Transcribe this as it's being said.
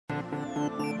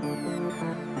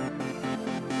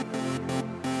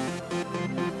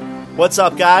What's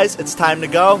up, guys? It's time to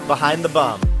go behind the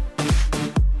bum.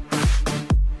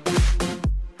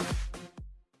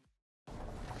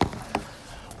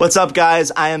 What's up,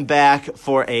 guys? I am back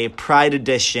for a Pride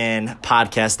Edition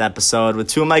podcast episode with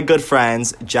two of my good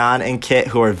friends, John and Kit,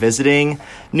 who are visiting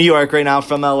New York right now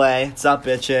from LA. What's up,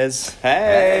 bitches?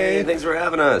 Hey, thanks for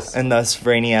having us. And this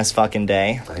rainy-ass fucking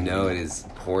day. I know, it is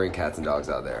pouring cats and dogs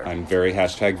out there. I'm very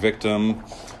 #victim.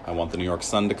 I want the New York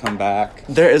sun to come back.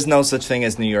 There is no such thing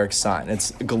as New York sun. It's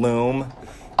gloom,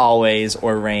 always,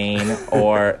 or rain,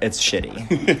 or it's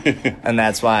shitty. And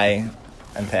that's why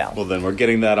I'm pale. Well, then we're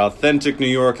getting that authentic New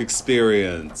York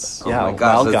experience. Yeah, oh my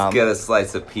gosh, welcome. let's get a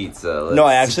slice of pizza. No,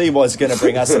 I actually was going to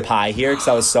bring us a pie here because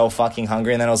I was so fucking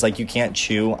hungry. And then I was like, you can't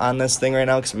chew on this thing right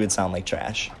now because we would sound like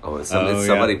trash.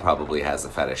 Somebody probably has a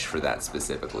fetish for that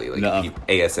specifically. Like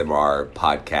ASMR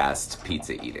podcast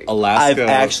pizza eating. Alaska I've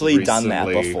actually done that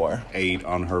recently before. Ate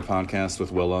on her podcast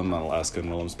with Willem, on Alaska and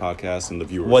Willem's podcast, and the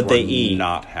viewers What were they eat?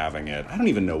 not having it. I don't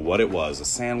even know what it was. A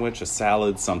sandwich, a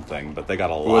salad, something. But they got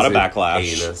a lot of backlash.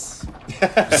 Anus.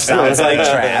 Sounds like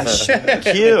trash.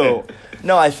 Cute.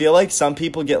 No, I feel like some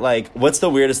people get like, what's the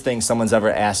weirdest thing someone's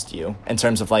ever asked you in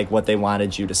terms of like what they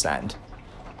wanted you to send?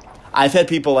 I've had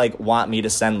people like want me to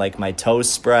send like my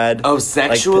toast spread. Oh,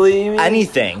 sexually? Like, you mean?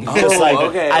 anything. Oh, Just like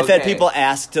okay, I've had okay. people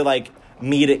ask to like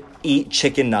me to eat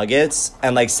chicken nuggets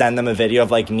and like send them a video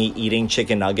of like me eating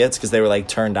chicken nuggets because they were like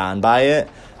turned on by it.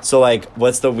 So like,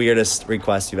 what's the weirdest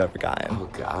request you've ever gotten? Oh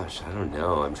gosh, I don't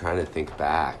know. I'm trying to think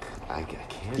back. I can't.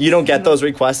 You don't get those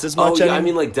requests as much Oh, yeah, anymore? I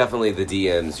mean, like, definitely the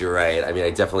DMs, you're right. I mean,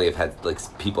 I definitely have had, like,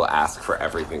 people ask for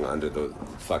everything under the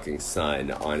fucking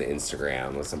sun on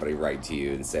Instagram. Will somebody write to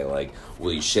you and say, like,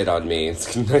 will you shit on me?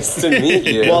 It's nice to meet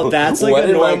you. Well, that's like what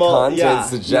a normal... my content yeah,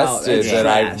 suggested it's that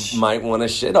trash. I might want to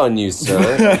shit on you,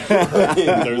 sir?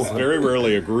 There's very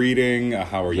rarely a greeting.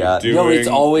 How are you doing? No, it's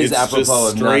always apropos just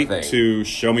of straight nothing. to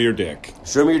show me your dick.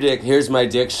 Show me your dick. Here's my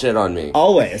dick. Shit on me.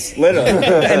 Always, literally, in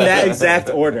that exact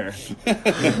order.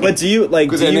 But do you like?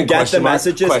 Do And you then get the question mark,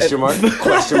 messages? Question mark?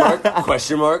 Question mark?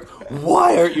 Question mark?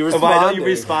 Why aren't you responding? Why don't you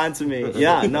respond to me?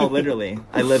 Yeah, no, literally,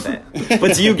 I live it.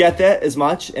 But do you get that as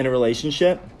much in a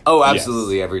relationship? Oh,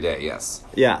 absolutely, every day, yes.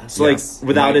 Yeah, so Yes. like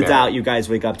without Nightmare. a doubt, you guys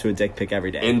wake up to a dick pic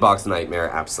every day. Inbox nightmare,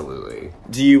 absolutely.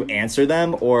 Do you answer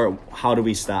them, or how do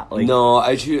we stop? Like, No,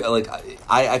 I choose, like,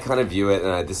 I kind of view it,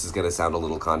 and this is going to sound a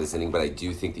little condescending, but I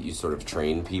do think that you sort of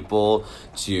train people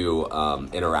to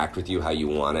interact with you how you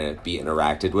want to be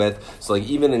interacted with. So, like,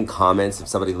 even in comments, if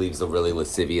somebody leaves a really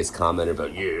lascivious comment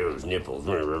about, those nipples,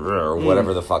 or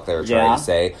whatever the fuck they were trying to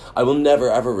say, I will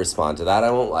never, ever respond to that. I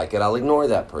won't like it. I'll ignore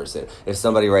that person. If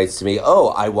somebody writes to me, oh,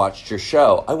 I watched your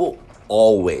show, I will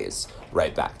always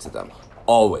write back to them.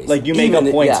 Always. like you make a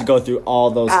point to go through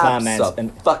all those comments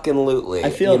and Fucking-lutely. I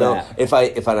feel that. If I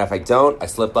don't, I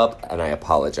slip up and I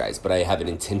apologize. But I have an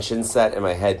intention set in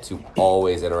my head to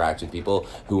always interact with people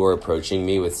who are approaching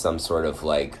me with some sort of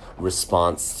like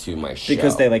response to my show.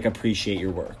 because they like appreciate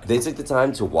your work. They took the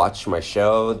time to watch my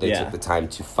show. They Yeah. took the time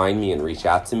to find me and reach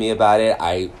out to me about it.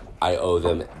 I owe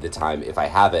them the time, if I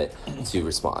have it, to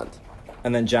respond.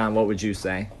 And then John, what would you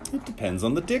say? It depends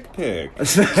on the dick pic.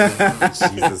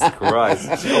 Jesus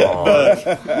Christ.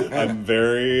 I'm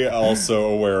very also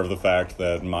aware of the fact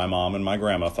that my mom and my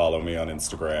grandma follow me on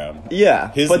Instagram.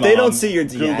 Yeah, His but they mom don't see your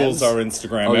DMs. Googles our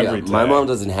Instagram Oh, yeah. every day. My mom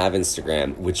doesn't have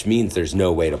Instagram, which means there's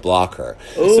no way to block her.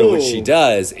 So what she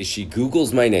does is she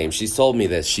Googles my name. She's told me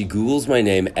this. She Googles my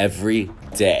name every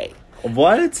day.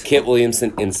 What? Kit Williamson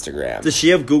Instagram. Does she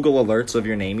have Google alerts of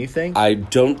your name, you think? I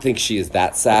don't think she is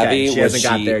that savvy. Okay, she hasn't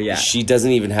got there yet. She doesn't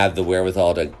even have the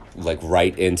wherewithal to like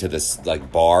write into this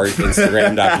like bar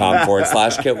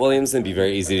Instagram.com/Kit Williamson. Be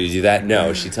very easy to do that.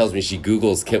 No, she tells me she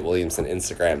Googles Kit Williamson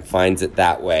Instagram, finds it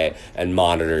that way, and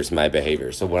monitors my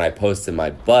behavior. So when I posted my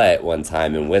butt one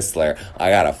time in Whistler, I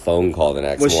got a phone call the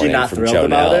next Was she morning not from thrilled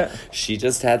about Jonelle. it? She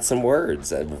just had some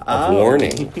words of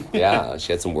warning. Yeah,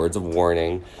 she had some words of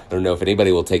warning. I don't know if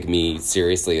anybody will take me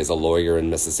seriously as a lawyer in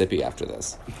Mississippi after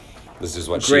this. This is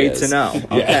what Great she is. to know.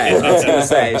 Okay, I was gonna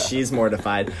say she's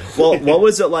mortified. Well, what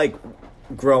was it like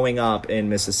growing up in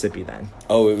Mississippi then?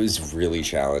 Oh, it was really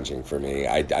challenging for me.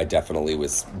 I definitely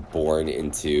was born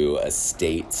into a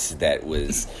state that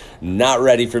was not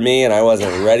ready for me, and I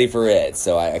wasn't ready for it.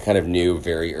 So I kind of knew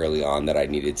very early on that I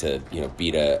needed to,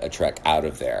 beat a trek out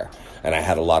of there. And I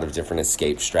had a lot of different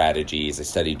escape strategies. I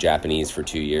studied Japanese for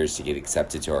 2 years to get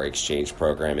accepted to our exchange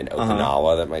program in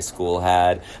Okinawa that my school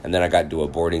had. And then I got into a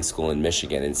boarding school in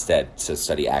Michigan instead to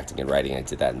study acting and writing. I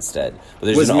did that instead. But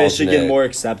there's Was an Michigan alternate- more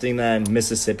accepting than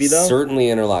Mississippi, though? Certainly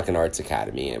Interlochen Arts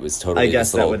Academy. It was totally I guess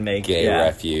this that little would make- gay yeah.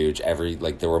 refuge.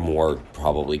 There were more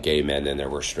probably gay men than there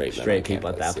were straight men. Straight on people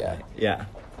at campus, that point. Yeah.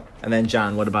 And then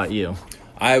John, what about you?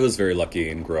 I was very lucky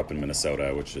and grew up in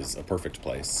Minnesota, which is a perfect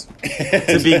place.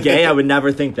 To be gay, I would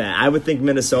never think that. I would think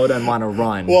Minnesota and want to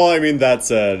run. Well, I mean, that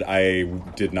said, I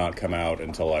did not come out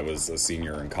until I was a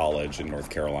senior in college in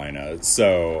North Carolina.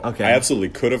 So Okay. I absolutely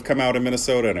could have come out in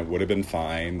Minnesota and it would have been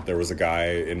fine. There was a guy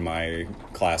in my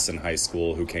class in high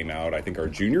school who came out, I think, our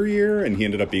junior year, and he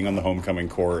ended up being on the homecoming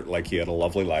court. Like, he had a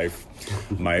lovely life.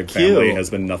 My family has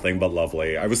been nothing but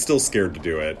lovely. I was still scared to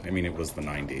do it. I mean, it was the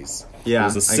 90s. Yeah,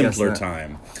 It was a I guess simpler that-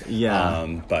 time. Yeah.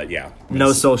 But yeah.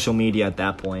 No social media at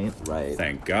that point. Right.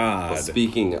 Thank God. Well,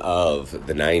 speaking of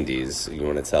the 90s, you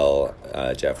want to tell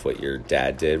Jeff what your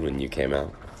dad did when you came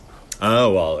out?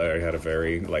 Oh, well, I had a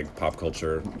very, pop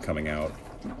culture coming out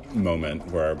moment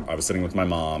where I was sitting with my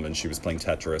mom and she was playing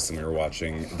Tetris and we were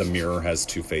watching The Mirror Has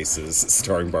Two Faces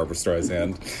starring Barbara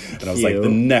Streisand. And I was like, Cute. the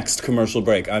next commercial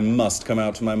break, I must come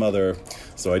out to my mother.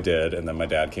 So I did. And then my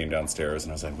dad came downstairs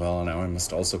and I was like, well, now I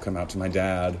must also come out to my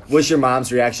dad. Was your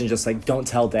mom's reaction just like, don't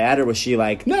tell dad? Or was she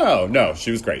like, No, she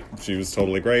was great. She was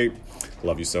totally great.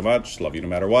 Love you so much. Love you no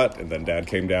matter what. And then Dad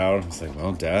came down. I was like,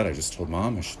 well, Dad, I just told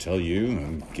Mom I should tell you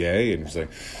I'm gay. And he's like,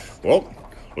 well,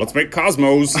 let's make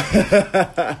Cosmos.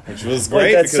 Which was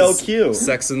great. that's so because cute.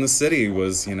 Sex in the City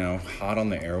was, hot on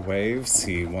the airwaves.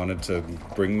 He wanted to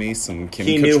bring me some Kim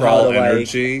he knew how Cattrall to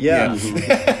energy. Yeah.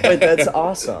 Wait, that's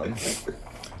awesome.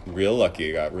 Real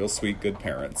lucky. Got real sweet, good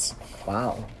parents.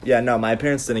 Wow. Yeah, no, my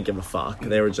parents didn't give a fuck.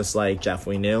 They were just like, Jeff,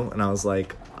 we knew. And I was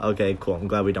like, okay, cool. I'm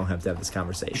glad we don't have to have this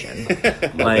conversation.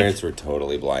 My parents were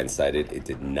totally blindsided. It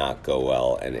did not go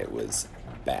well, and it was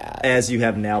bad. As you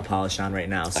have nail polish on right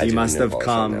now. So I you do must nail have polish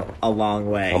come on now. a long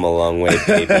way. Come a long way,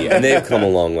 baby. And they've come a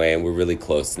long way, and we're really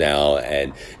close now.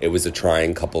 And it was a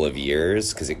trying couple of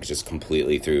years because it just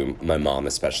completely threw my mom,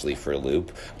 especially, for a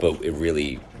loop. But it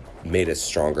really made us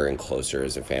stronger and closer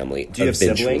as a family. Do you have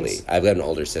siblings? I've got an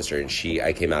older sister, and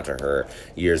I came out to her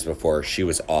years before. She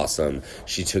was awesome.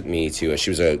 She took me to she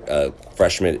was a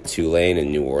freshman at Tulane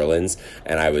in New Orleans,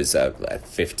 and I was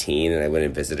 15, and I went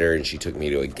and visited her, and she took me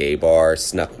to a gay bar,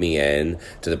 snuck me in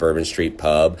to the Bourbon Street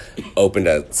pub, opened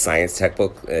a science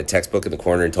textbook in the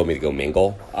corner, and told me to go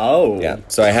mingle. Oh. Yeah.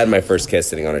 So I had my first kiss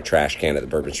sitting on a trash can at the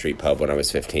Bourbon Street pub when I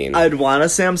was 15. I'd want to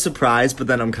say I'm surprised, but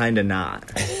then I'm kind of not.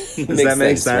 Does that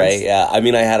make sense? Right? Yeah. I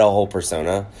mean, I had a whole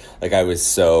persona. Like, I was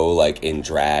so, in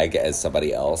drag as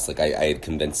somebody else. Like, I had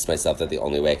convinced myself that the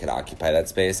only way I could occupy that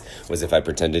space was if I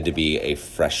pretended to be a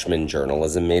freshman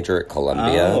journalism major at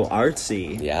Columbia. Oh,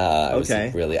 artsy. Yeah. I was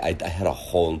Okay. really, I had a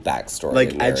whole backstory. Like,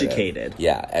 and narrative. educated.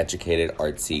 Yeah. Educated,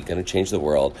 artsy, gonna change the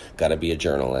world, gotta be a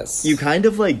journalist. You kind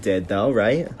of did though,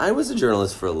 right? I was a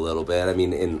journalist for a little bit. I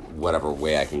mean, in whatever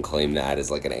way I can claim that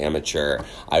as an amateur.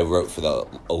 I wrote for the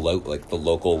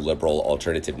local liberal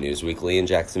alternative news weekly in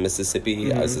Jackson,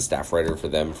 Mississippi. I was a staff writer for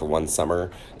them for one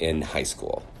summer in high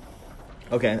school.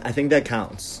 Okay, I think that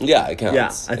counts. Yeah, it counts.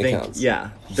 Yeah, I It think, counts. yeah,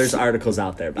 there's articles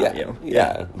out there about Yeah, you.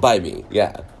 yeah, by me,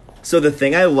 yeah. So the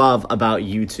thing I love about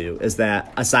you two is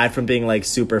that aside from being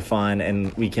super fun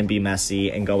and we can be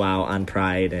messy and go out on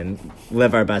Pride and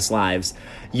live our best lives,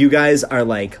 you guys are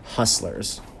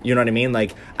hustlers. You know what I mean?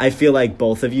 I feel like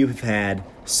both of you have had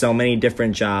so many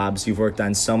different jobs. You've worked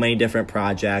on so many different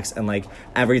projects. And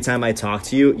every time I talk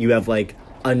to you, you have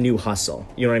a new hustle.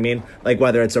 You know what I mean?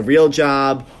 Whether it's a real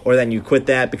job or then you quit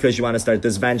that because you want to start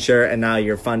this venture and now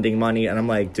you're funding money. And I'm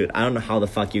like, dude, I don't know how the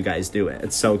fuck you guys do it.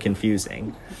 It's so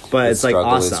confusing. But it's struggle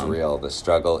awesome. is real. The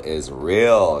struggle is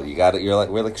real. You got it.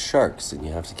 We're like sharks, and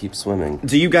you have to keep swimming.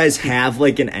 Do you guys have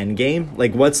an end game?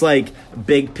 What's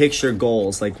big picture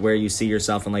goals? Where you see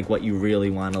yourself and what you really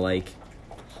want to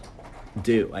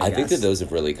do? I think guess. that those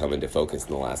have really come into focus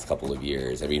in the last couple of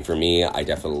years. I mean, for me, I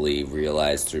definitely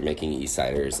realized through making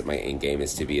Eastsiders that my end game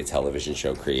is to be a television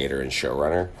show creator and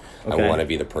showrunner. Okay. I want to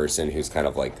be the person who's kind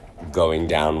of going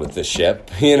down with the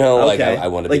ship, you know? Okay. I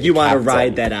want to be you the want to captain.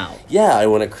 ride that out. Yeah, I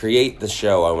want to create the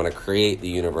show. I want to create the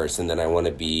universe, and then I want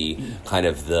to be kind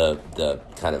of the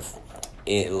kind of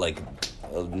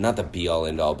not the be all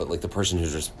end all, but the person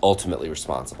who's ultimately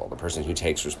responsible, the person who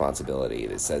takes responsibility.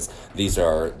 That says these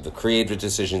are the creative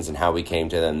decisions and how we came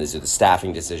to them. These are the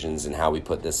staffing decisions and how we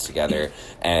put this together.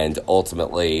 And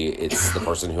ultimately, it's the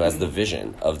person who has the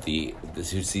vision of who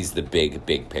sees the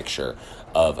big picture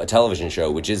of a television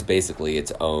show, which is basically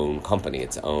its own company,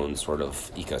 its own sort of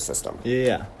ecosystem.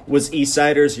 Yeah. Was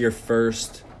Eastsiders your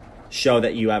first show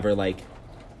that you ever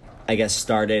I guess,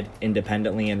 started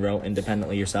independently and wrote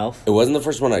independently yourself? It wasn't the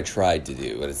first one I tried to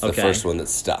do, but it's the Okay. first one that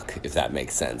stuck, if that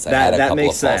makes sense. I That- had a that couple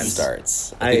makes of false sense.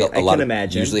 starts. I think a can lot of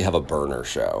imagine. usually have a burner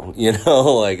show, you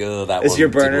know? Like, oh, that Is one your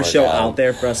didn't burner work show out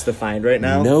there for us to find right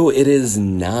now? No, it is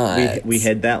not. We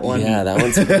hid that one? Yeah, that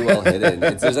one's pretty well hidden.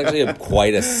 There's actually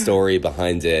quite a story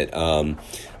behind it.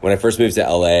 When I first moved to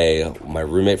LA, my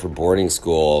roommate for boarding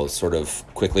school sort of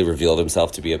quickly revealed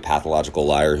himself to be a pathological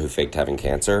liar who faked having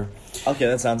cancer. Okay,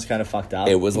 that sounds kind of fucked up.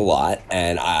 It was a lot,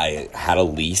 and I had a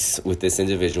lease with this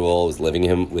individual. I was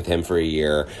living with him for a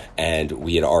year, and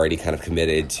we had already kind of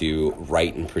committed to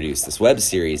write and produce this web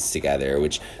series together,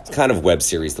 which is kind of web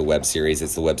series, the web series.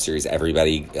 It's the web series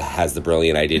everybody has the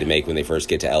brilliant idea to make when they first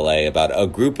get to LA about a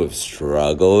group of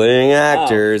struggling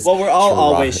actors. Well, we're all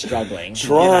always struggling.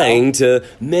 Trying to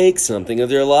make something of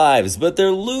their lives, but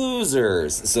they're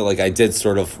losers. So, like, I did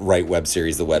sort of write web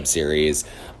series, the web series.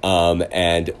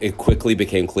 And it quickly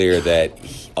became clear that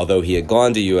although he had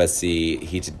gone to USC,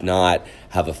 he did not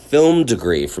have a film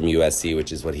degree from USC,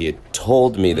 which is what he had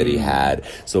told me that he had.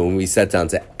 So when we sat down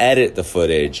to edit the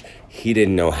footage, he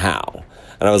didn't know how.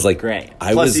 And I was like, Great.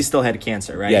 I Plus, was, he still had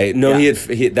cancer, right? yeah, no, he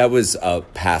that was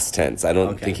past tense. I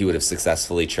don't Okay. think he would have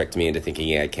successfully tricked me into thinking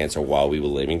he had cancer while we were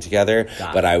living together.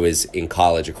 Got But it. I was in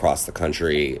college across the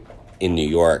country in New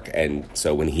York, and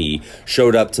so when he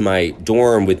showed up to my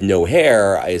dorm with no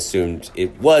hair, I assumed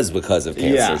it was because of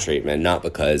cancer Yeah. treatment, not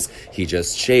because he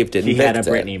just shaved it. He and had a picked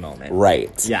it. Britney moment.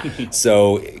 Right. Yeah.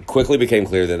 So it quickly became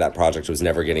clear that that project was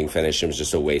never getting finished. It was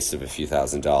just a waste of a few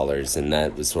 $1,000s, and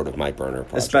that was sort of my burner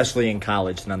project. Especially in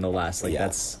college, nonetheless. Like, Yeah.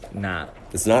 that's not...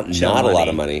 It's not chill a lot money.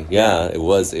 of money. Yeah, it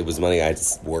was money I had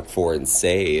to work for and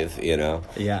save, you know.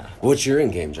 Yeah. What's your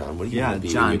in game, John? What do you Yeah, want to be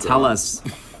when John, you grow tell up? us.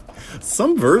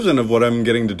 Some version of what I'm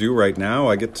getting to do right now.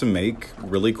 I get to make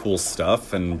really cool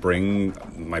stuff and bring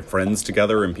my friends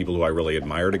together and people who I really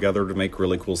admire together to make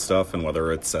really cool stuff. And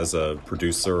whether it's as a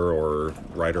producer or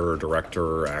writer or director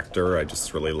or actor, I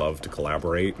just really love to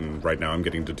collaborate. And right now I'm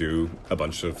getting to do a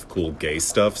bunch of cool gay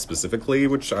stuff specifically,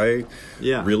 which I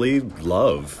Yeah. really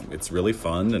love. It's really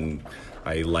fun, and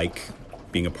I like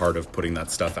being a part of putting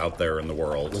that stuff out there in the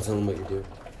world. Tell them what you do.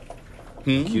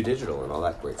 Q Digital and all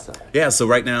that great stuff. Yeah, so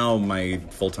right now my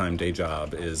full-time day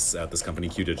job is at this company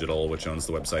Q Digital, which owns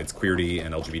the websites Queerty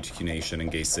and LGBTQ Nation and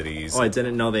Gay Cities. Oh, I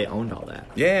didn't know they owned all that.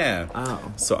 Yeah. Oh.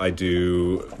 So I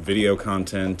do video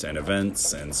content and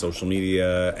events and social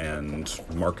media and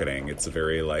marketing. It's a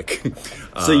very like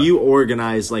So you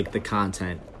organize, like, the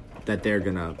content that they're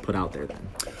gonna put out there then?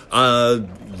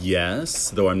 yes,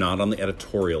 though I'm not on the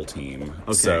editorial team.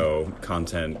 Okay. So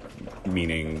content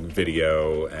meaning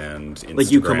video and Instagram.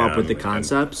 Like, you come up with the and-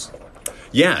 concepts?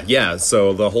 Yeah.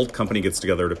 So the whole company gets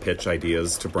together to pitch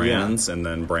ideas to brands, and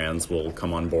then brands will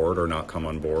come on board or not come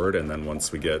on board. And then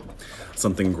once we get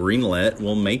something greenlit,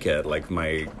 we'll make it. Like,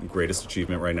 my greatest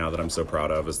achievement right now that I'm so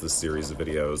proud of is this series of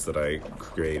videos that I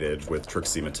created with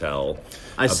Trixie Mattel.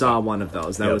 I saw one of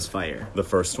those. That Yep. was fire. The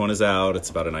first one is out. It's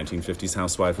about a 1950s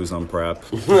housewife who's on prep.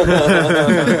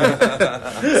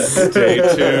 Stay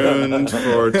tuned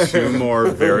for 2 more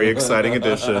very exciting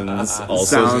editions.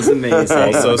 Sounds amazing.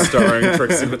 Also starring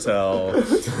Trixie Mattel.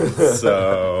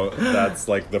 So that's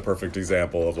like the perfect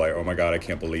example of like, oh my god, I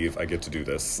can't believe I get to do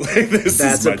this. Like, this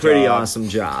That's is my a pretty job. awesome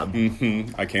job.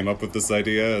 I came up with this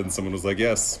idea and someone was like,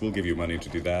 yes, we'll give you money to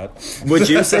do that. Would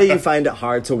you say you find it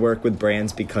hard to work with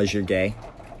brands because you're gay?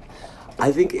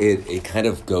 I think it kind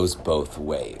of goes both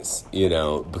ways, you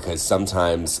know, because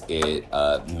sometimes it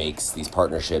makes these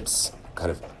partnerships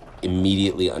kind of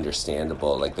immediately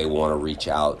understandable. Like, they want to reach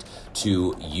out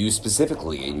to you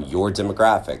specifically in your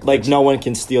demographic. Like, no one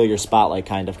can steal your spotlight,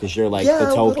 kind of, because you're, like, Yeah, the a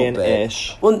little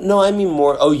token-ish. bit. Well, no, I mean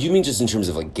more. Oh, you mean just in terms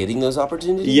of like getting those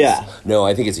opportunities? Yeah. No,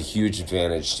 I think it's a huge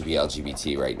advantage to be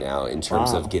LGBT right now in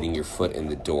terms Wow. of getting your foot in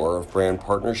the door of brand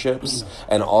partnerships,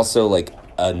 and also like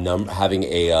having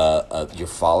your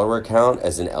follower count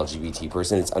as an LGBT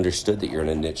person. It's understood that you're in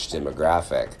a niche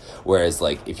demographic, whereas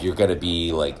like if you're going to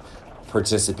be like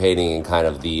participating in kind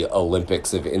of the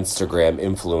Olympics of Instagram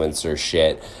influencer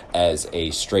shit as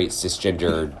a straight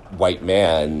cisgender white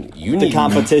man, you The need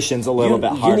competition's a little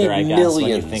bit harder, you need I guess,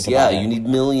 millions. when you think yeah, about it. you need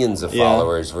millions of Yeah.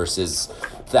 followers versus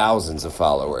thousands of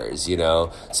followers, you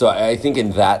know? So I think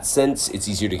in that sense, it's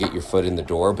easier to get your foot in the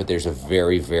door, but there's a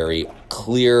very, very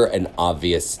clear and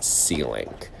obvious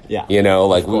ceiling. Yeah, You know,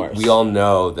 like of course. we all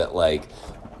know that like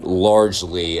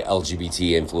largely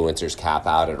LGBT influencers cap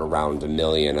out at around 1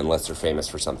 million unless they're famous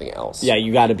for something else. Yeah,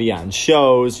 you got to be on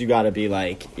shows. You got to be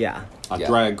like, yeah. A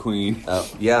drag queen.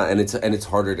 Yeah, and it's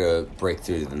harder to break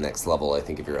through to the next level. I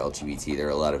think if you're LGBT, there are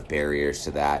a lot of barriers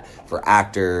to that for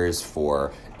actors,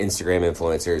 for Instagram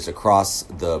influencers, across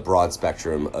the broad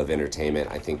spectrum of entertainment.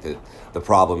 I think that the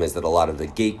problem is that a lot of the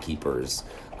gatekeepers,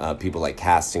 people like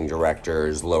casting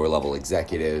directors, lower level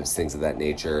executives, things of that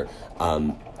nature,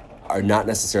 are not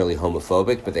necessarily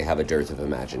homophobic, but they have a dearth of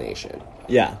imagination.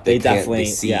 Yeah, they definitely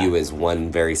see you as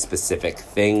one very specific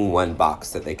thing, one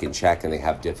box that they can check, and they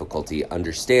have difficulty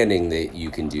understanding that you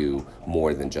can do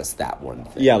more than just that one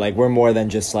thing. Yeah, like we're more than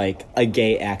just like a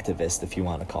gay activist, if you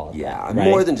want to call it that. I'm right?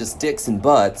 more than just dicks and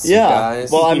butts, yeah. you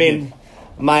guys. Well, I mean,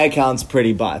 my account's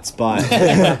pretty butts, but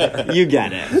you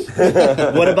get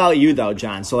it. What about you, though,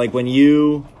 John? So, like, when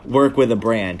you work with a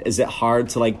brand, is it hard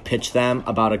to, like, pitch them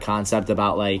about a concept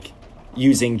about, like,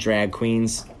 using drag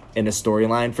queens in a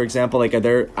storyline, for example? Like, are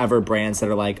there ever brands that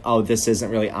are like, oh, this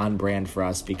isn't really on brand for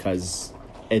us because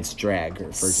it's drag, for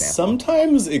example?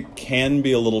 Sometimes it can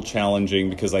be a little challenging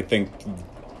because I think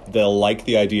they'll like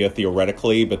the idea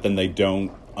theoretically, but then they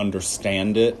don't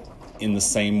understand it in the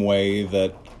same way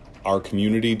that our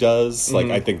community does. Mm-hmm. Like,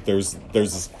 I think there's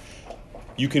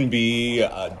you can be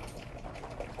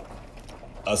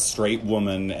a straight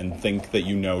woman and think that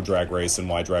you know Drag Race and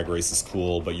why Drag Race is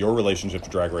cool, but your relationship to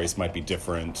Drag Race might be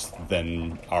different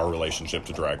than our relationship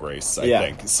to Drag Race, I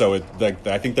think. So I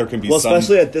think there can be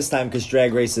especially at this time, because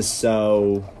Drag Race is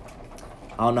so,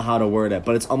 I don't know how to word it,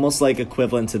 but it's almost like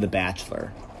equivalent to The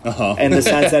Bachelor. Uh-huh. In the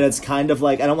sense that it's kind of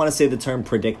like, I don't want to say the term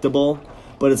predictable,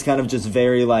 but it's kind of just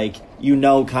very like, you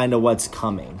know kind of what's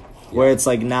coming. Yeah. Where it's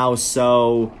like now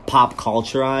so pop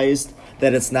culturized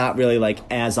that it's not really like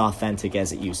as authentic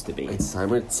as it used to be. It's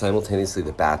simultaneously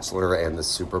The Bachelor and the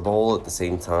Super Bowl at the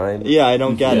same time. Yeah, I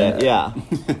don't get it. Yeah.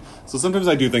 So sometimes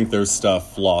I do think there's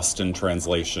stuff lost in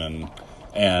translation,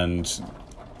 and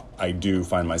I do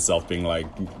find myself being like,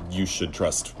 you should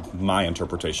trust my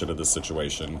interpretation of this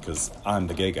situation because I'm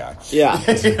the gay guy. Yeah.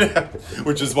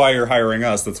 Which is why you're hiring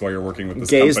us. That's why you're working with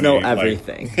this Gays company. know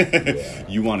everything. Like,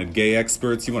 you wanted gay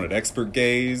experts. You wanted expert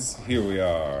gays. Here we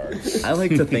are. I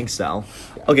like to think so.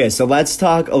 Okay, so let's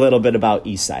talk a little bit about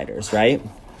Eastsiders, right?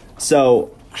 So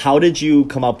how did you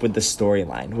come up with the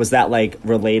storyline? Was that like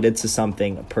related to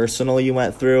something personal you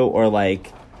went through, or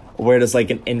like, where does like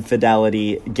an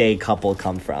infidelity gay couple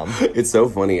come from? It's so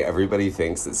funny. Everybody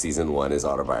thinks that season 1 is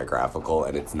autobiographical,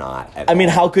 and it's not at I mean,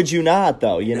 all. how could you not,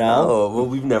 though, you know? No, well,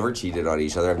 we've never cheated on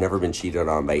each other. I've never been cheated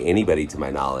on by anybody, to my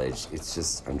knowledge. It's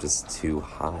just, I'm just too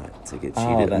hot to get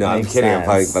cheated. That No, I'm makes kidding.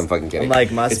 sense. I'm fucking kidding. I'm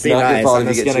like, must It's be not your nice. fault I'm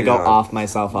if just you get going to go cheated on. off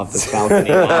myself off this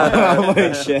balcony. I'm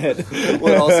like, shit.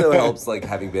 Well, it also helps, like,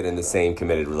 having been in the same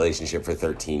committed relationship for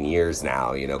 13 years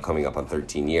now, you know, coming up on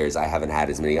 13 years, I haven't had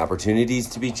as many opportunities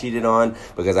to be cheated on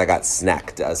because I got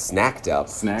snatched up. Snatched up.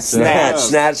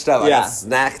 Snatched up. I Yeah. got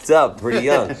snacked up pretty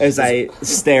young. As I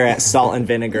stare at salt and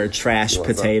vinegar, trash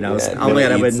potatoes. Yeah, Oh my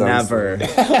god, I eat would some never.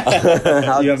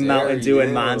 How You have dare Mountain Dew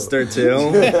and you. Monster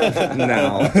too?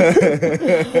 No.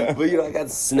 But, you know, I got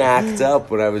snacked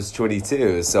up when I was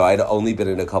 22, so I'd only been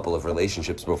in a couple of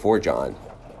relationships before John.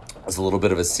 I was a little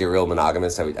bit of a serial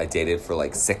monogamist. I dated for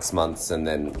like 6 months and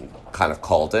then kind of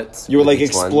called it. You were with like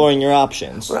each one. exploring your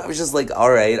options. But I was just like,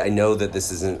 all right, I know that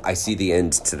this isn't, I see the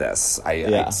end to this.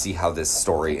 Yeah. I see how this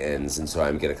story ends, and so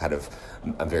I'm going to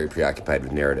I'm very preoccupied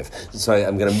with narrative. So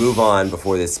I'm going to move on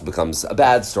before this becomes a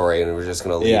bad story, and we're just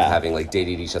going to leave having like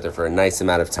dated each other for a nice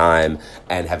amount of time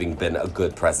and having been a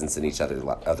good presence in each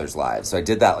other's lives. So I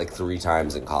did that like 3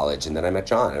 times in college, and then I met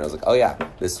John, and I was like, oh yeah,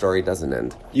 this story doesn't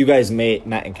end. You guys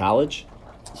met in college?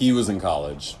 He was in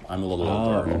college. I'm a little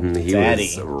older. He Daddy.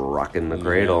 was rocking the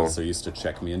cradle. Yeah, so he used to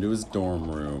check me into his dorm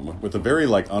room with a very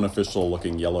like unofficial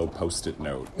looking yellow Post-it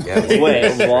note. Yeah, it was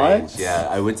Wait, very what? strange. Yeah,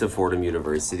 I went to Fordham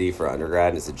University for undergrad,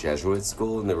 and it's a Jesuit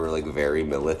school, and they were like very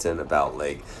militant about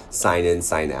like sign in,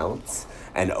 sign outs,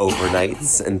 and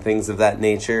overnights and things of that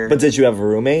nature. But did you have a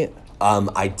roommate?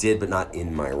 I did, but not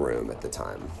in my room at the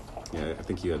time. Yeah, I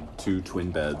think he had 2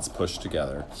 twin beds pushed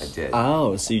together. I did.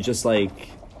 Oh, so you just like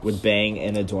would bang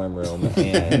in a dorm room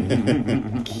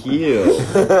and cute.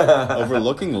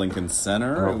 Overlooking Lincoln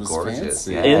Center. Oh, It was gorgeous.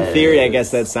 fancy. Yeah. In theory, I guess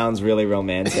that sounds really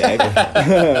romantic.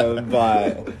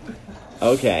 But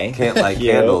okay. Can't light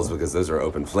Cute. candles because those are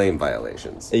open flame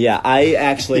violations. Yeah, I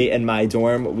actually, in my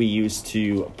dorm, we used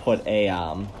to put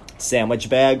a sandwich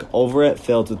bag over it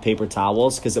filled with paper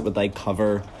towels because it would like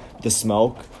cover the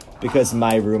smoke. Because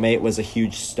my roommate was a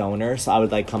huge stoner, so I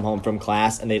would like come home from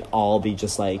class and they'd all be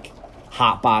just like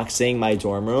hotboxing my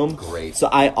dorm room. Great. So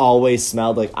I always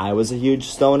smelled like I was a huge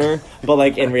stoner, but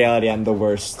like in reality, I'm the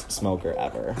worst smoker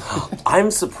ever. I'm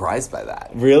surprised by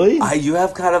that. Really? You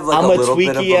have kind of like I'm a a little bit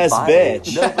of a tweaky-ass vibe.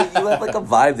 bitch. No, but you have like a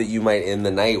vibe that you might end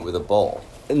the night with a bowl.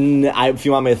 If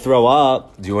you want me to throw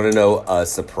up. Do you want to know a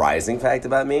surprising fact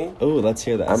about me? Oh, let's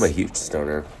hear this. I'm a huge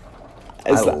stoner.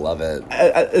 Is I that- love it.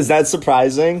 Is that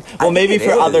surprising? Well, I maybe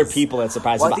think for it other is. people it's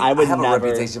surprising, Well, but I would have never. a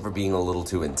reputation for being a little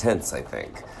too intense, I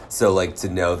think. So, like, to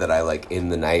know that I, like, in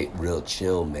the night, real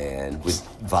chill, man, with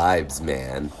vibes,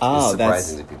 man, Oh, is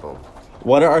surprising to people.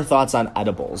 What are our thoughts on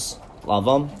edibles? Love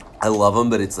them? I love them,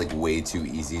 but it's, like, way too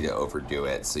easy to overdo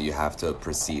it. So you have to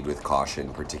proceed with caution,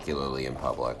 particularly in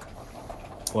public.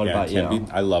 What Yeah, about it can you?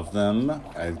 be, I love them.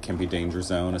 It can be danger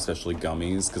zone, especially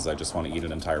gummies, because I just want to eat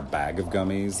an entire bag of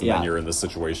gummies. And Yeah. then you're in this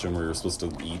situation where you're supposed to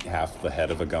eat half the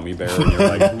head of a gummy bear, and you're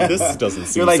like, this doesn't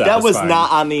seem You're like, that was satisfying."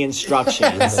 not on the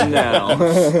instructions.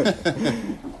 No.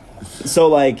 So,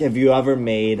 like, have you ever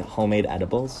made homemade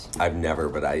edibles? I've never,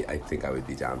 but I think I would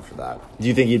be down for that. Do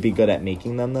you think you'd be good at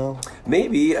making them, though?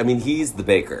 Maybe. I mean, he's the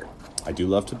baker. I do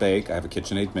love to bake. I have a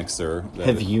KitchenAid mixer. that-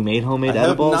 Have you made homemade I have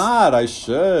edibles? not. I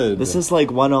should. This is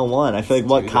like 101. I feel like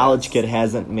what do college this. kid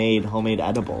hasn't made homemade It's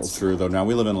edibles? true, though. Now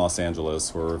we live in Los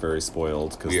Angeles, where we're very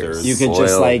spoiled, because We are there's, You could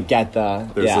just, Spoiled. like, get the...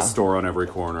 there's yeah. a store on every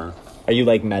corner. Are you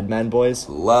like MedMen boys?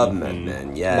 Love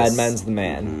Men, yes. MedMen's the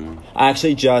man. I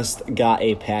actually just got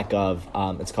a pack of,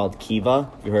 it's called Kiva.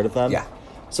 You heard of them? Yeah.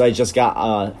 So I just got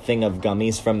a thing of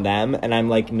gummies from them, and I'm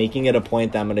like making it a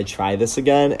point that I'm going to try this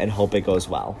again and hope it goes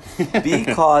well. Be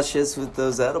cautious with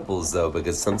those edibles, though,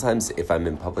 because sometimes if I'm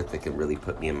in public, they can really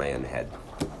put me in my own head.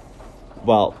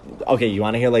 Well, okay, you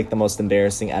want to hear like the most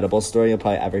embarrassing edible story you'll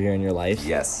probably ever hear in your life?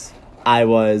 Yes. I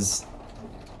was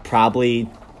probably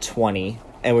 20,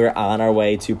 and we were on our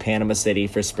way to Panama City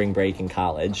for spring break in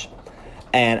college.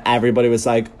 And everybody was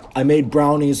like, I made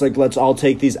brownies, like, let's all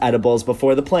take these edibles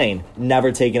before the plane.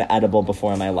 Never taken an edible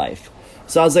before in my life.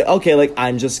 So I was like, okay, like,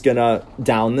 I'm just gonna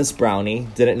down this brownie.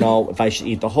 Didn't know if I should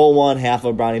eat the whole one, half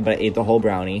of a brownie, but I ate the whole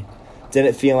brownie.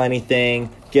 Didn't feel anything.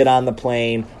 Get on the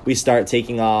plane. We start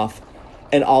taking off.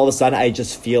 And all of a sudden, I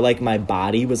just feel like my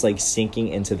body was, like, sinking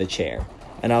into the chair.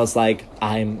 And I was like,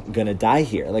 I'm gonna die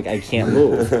here. Like, I can't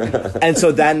move. And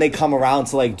so then they come around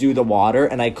to, like, do the water,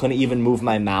 and I couldn't even move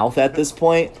my mouth at this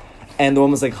point. And the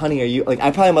woman was like, honey, are you... Like, I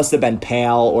probably must have been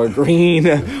pale or green.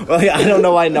 Like, I don't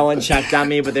know why no one checked on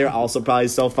me, but they were also probably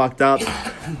so fucked up.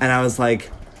 And I was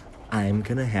like, I'm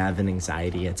gonna have an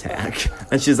anxiety attack.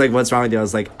 And she's like, what's wrong with you? I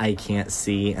was like, I can't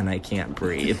see and I can't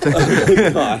breathe.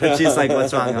 And she's like,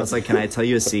 what's wrong? I was like, can I tell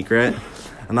you a secret?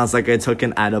 And I was like, I took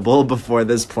an edible before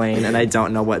this plane and I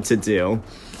don't know what to do.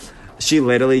 She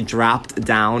literally dropped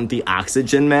down the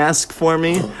oxygen mask for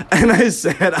me, and I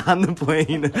sat on the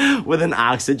plane with an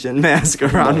oxygen mask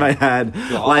around my head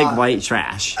like white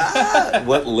trash.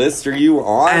 What list are you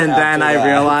on? And then after I that?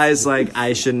 realized, like,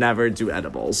 I should never do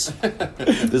edibles.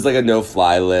 There's like a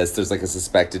no-fly list. There's like a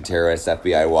suspected terrorist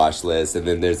FBI watch list, and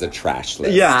then there's a trash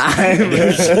list. Yeah,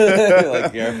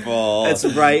 Like, careful. it's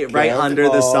right under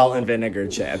the salt and vinegar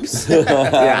chips.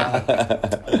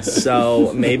 Yeah.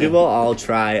 So maybe we'll all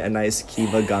try a nice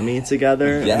Kiva gummy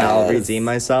together, and I'll Yes. redeem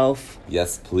myself.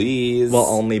 Yes, please. We'll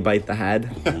only bite the head,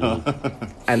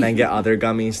 and then get other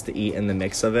gummies to eat in the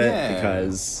mix of it Yeah.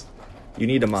 because you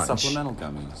need a munch. Supplemental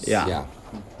gummies. Yeah. Yeah.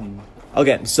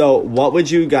 Okay, so what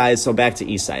would you guys... So back to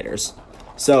Eastsiders.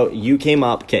 So you came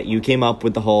up, Kit, you came up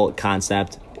with the whole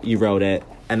concept. You wrote it.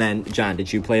 And then, John,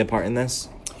 did you play a part in this?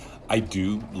 I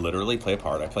do literally play a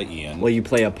part. I play Ian. Well, you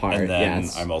play a part, and then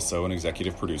yes. I'm also an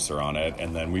executive producer on it.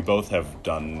 And then we both have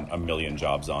done a million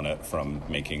jobs on it, from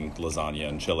making lasagna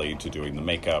and chili to doing the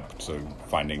makeup to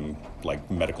finding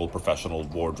like medical professional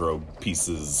wardrobe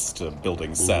pieces to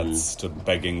building sets to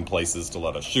begging places to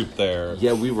let us shoot there.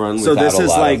 Yeah, we run So without this a is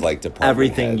lot like, of like department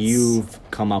everything heads. you've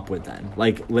come up with then.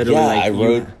 Like, literally, Yeah, like, I you-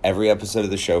 wrote every episode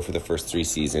of the show for the first 3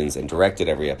 seasons and directed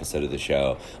every episode of the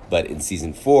show. But in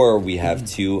season 4, we have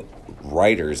 2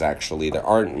 writers, actually, that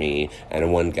aren't me,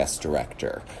 and 1 guest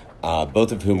director.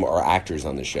 Both of whom are actors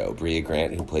on the show. Bria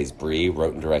Grant, who plays Bree,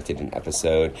 wrote and directed an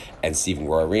episode, and Stephen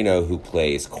Guarino, who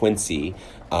plays Quincy,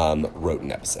 wrote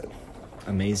an episode.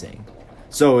 Amazing.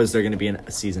 So is there going to be a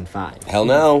season 5? Hell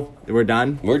no. We're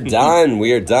done? We're done.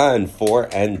 We are done. For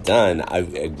and done. I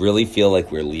really feel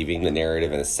like we're leaving the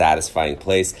narrative in a satisfying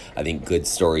place. I think good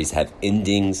stories have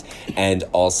endings. And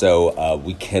also,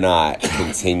 we cannot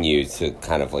continue to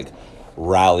kind of like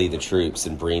rally the troops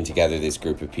and bring together this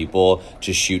group of people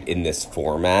to shoot in this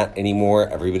format anymore.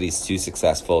 Everybody's too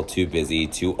successful, too busy,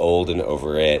 too old and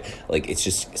over it. Like, it's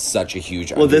just such a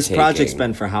huge Well, this undertaking. project's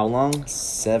been for how long?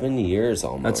 7 years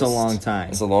almost. That's a long time.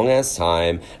 It's a long ass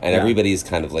time, and everybody's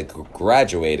kind of like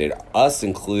graduated, us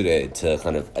included, to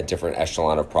kind of a different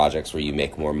echelon of projects where you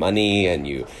make more money and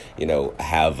you know,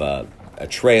 have a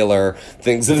trailer,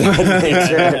 things of that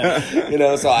nature. You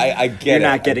know, so I get You're it.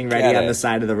 not getting I ready get on it. the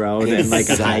side of the road in like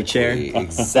a high chair.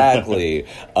 Exactly.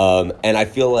 And I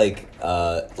feel like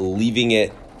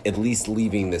at least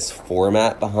leaving this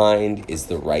format behind is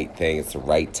the right thing. It's the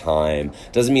right time.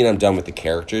 Doesn't mean I'm done with the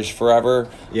characters forever.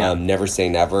 Yeah. Never say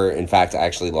never. In fact, I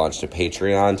actually launched a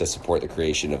Patreon to support the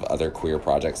creation of other queer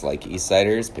projects like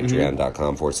Eastsiders,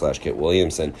 patreon.com/Kit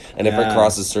Williamson. And if it Yeah.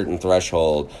 crosses a certain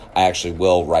threshold, I actually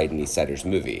will write an Eastsiders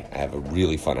movie. I have a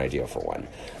really fun idea for one.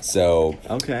 So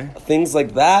Okay. things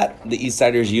like that, the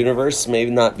Eastsiders universe may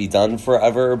not be done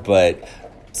forever, but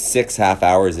 6.5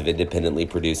 hours of independently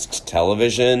produced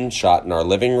television shot in our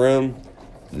living room.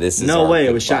 This is No our way,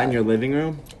 it was goodbye. shot in your living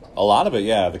room? A lot of it,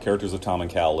 yeah. The characters of Tom and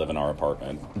Cal live in our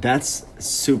apartment. That's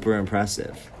super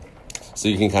impressive. So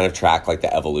you can kind of track like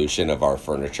the evolution of our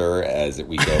furniture as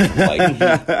we go from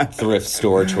like thrift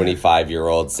store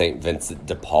 25-year-old St. Vincent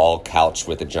de Paul couch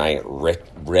with a giant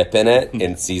rip in it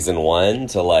in season 1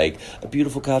 to like a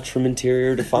beautiful couch from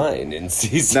Interior Define in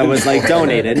season That was like 4.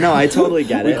 donated. No, I totally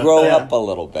get We it. grow Yeah. up a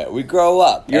little bit. We grow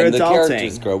up. You're and the adulting.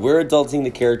 characters grow. We're adulting. The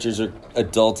characters are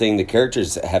adulting. The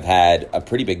characters have had a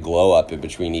pretty big glow up in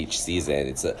between each season.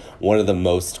 It's one of the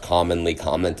most commonly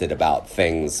commented about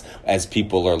things as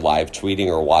people are live tweeting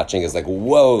or watching is like,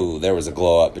 whoa, there was a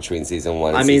glow up between season 1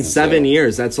 and I mean, season 7 2.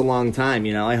 years, that's a long time,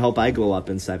 you know? I hope I glow up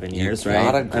in 7 years, right?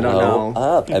 Gotta I don't glow know.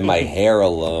 up. And my hair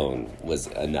alone was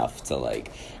enough to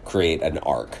like create an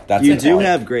arc. That's You an do arc.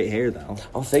 have great hair, though.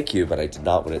 Oh, thank you, but I did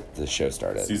not when the show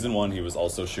started. Season 1, he was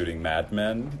also shooting Mad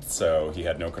Men, so he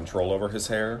had no control over his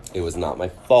hair. It was not my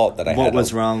fault that I had What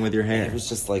was a- wrong with your hair? It was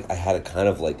just like I had a kind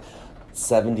of like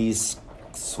 70s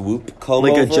swoop comb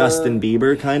Like a over. Justin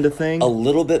Bieber kind of thing? A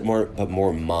little bit more, but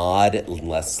more mod, and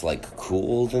less like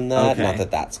cool than that. Okay. Not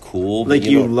that that's cool. Like but,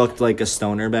 you know, looked like a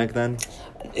stoner back then?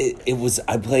 it was.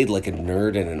 I played like a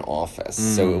nerd in an office,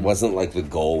 so it wasn't like the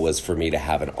goal was for me to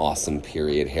have an awesome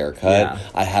period haircut. Yeah.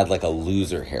 I had like a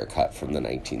loser haircut from the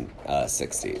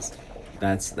 1960s.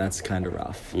 That's kind of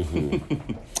rough.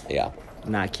 Yeah.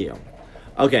 Not cute.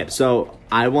 Okay, so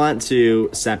I want to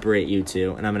separate you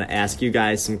two, and I'm going to ask you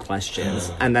guys some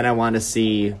questions, and then I want to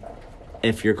see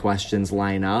if your questions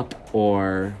line up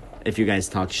or if you guys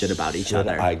talk shit about each Should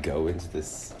other. I go into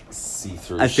this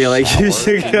see-through I feel like you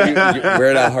shower? should.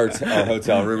 We're in a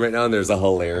hotel room right now, and there's a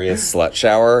hilarious slut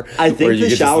shower. I where think you the get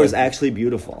just, shower is like- actually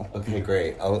beautiful. Okay,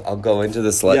 great. I'll go into the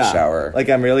slut shower. Like,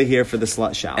 I'm really here for the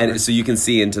slut shower. And so you can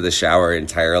see into the shower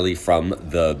entirely from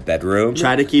the bedroom.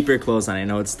 Try to keep your clothes on. I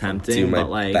know it's tempting, Do my but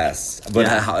like best. But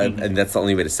yeah. and that's the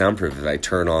only way to soundproof if I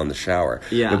turn on the shower.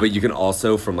 Yeah. But you can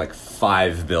also, from like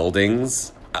 5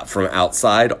 buildings from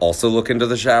outside, also look into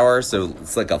the shower. So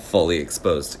it's like a fully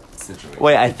exposed situation.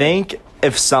 Wait, I think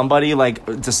if somebody like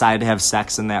decided to have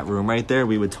sex in that room right there,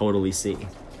 we would totally see.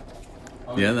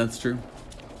 Yeah, that's true.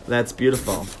 That's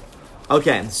beautiful.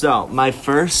 Okay, so my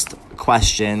first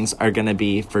questions are going to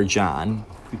be for John,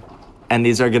 and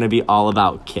these are going to be all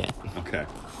about Kit. Okay.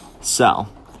 So,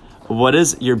 what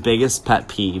is your biggest pet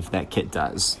peeve that Kit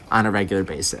does on a regular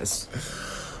basis?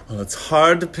 Well, it's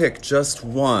hard to pick just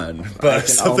one, but I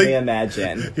can only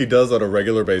imagine. he does on a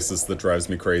regular basis that drives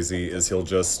me crazy is he'll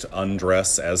just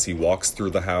undress as he walks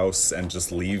through the house and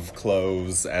just leave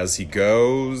clothes as he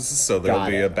goes. So there'll Got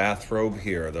be it. a bathrobe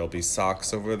here, there'll be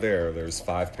socks over there, there's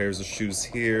 5 pairs of shoes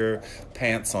here,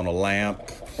 pants on a lamp.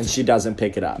 And she doesn't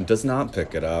pick it up. Does not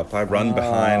pick it up. I run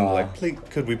behind like, please,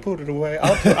 could we put it away?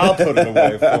 I'll put it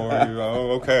away for you.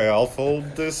 Oh, okay. I'll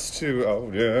fold this too.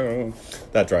 Oh, yeah.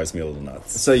 That drives me a little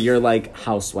nuts. So you're like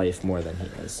housewife more than he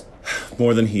is.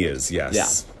 More than he is, yes.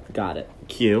 Yeah, got it.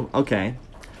 Cute. Okay.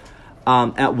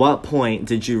 At what point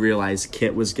did you realize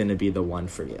Kit was going to be the one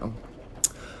for you?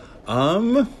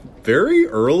 Very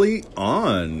early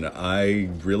on, I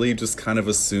really just kind of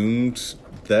assumed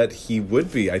that he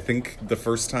would be. I think the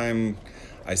first time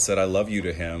I said I love you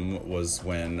to him was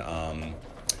when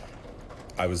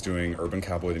I was doing Urban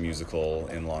Cowboy the Musical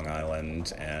in Long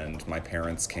Island, and my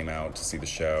parents came out to see the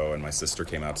show, and my sister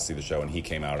came out to see the show, and he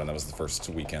came out, and that was the first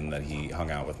weekend that he hung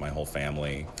out with my whole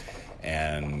family.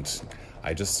 And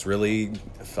I just really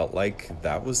felt like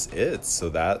that was it. So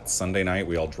that Sunday night,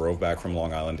 we all drove back from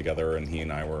Long Island together, and he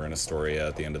and I were in Astoria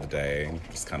at the end of the day,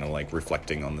 just kind of like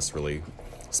reflecting on this really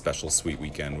special, sweet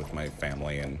weekend with my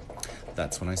family. And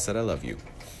That's when I said I love you.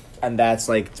 And that's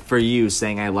like, for you,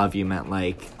 saying I love you meant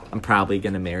like, I'm probably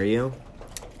going to marry you?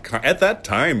 At that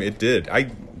time, it did. I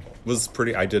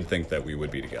did think that we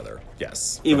would be together.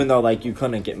 Yes. Even though, like, you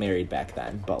couldn't get married back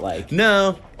then, but like...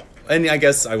 No. And I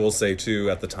guess I will say, too,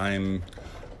 at the time,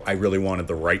 I really wanted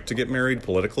the right to get married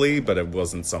politically, but it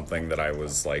wasn't something that I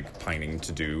was, like, pining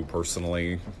to do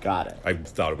personally. Got it. I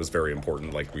thought it was very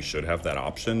important, like, we should have that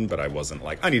option, but I wasn't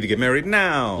like, I need to get married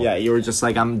now. Yeah, you were just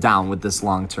like, I'm down with this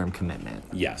long-term commitment.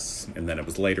 Yes. And then it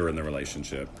was later in the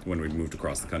relationship, when we moved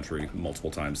across the country multiple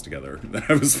times together,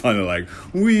 that I was finally like,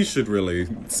 we should really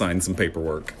sign some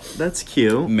paperwork. That's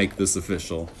cute. Make this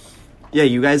official. Yeah,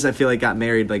 you guys, I feel like, got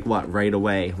married, like, what, right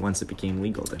away, once it became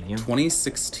legal, didn't you?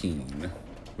 2016.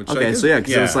 Which Okay, so yeah,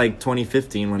 because it was like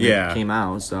 2015 when it came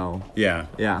out, so... Yeah.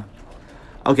 Yeah.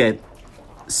 Okay,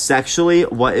 sexually,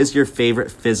 what is your favorite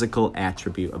physical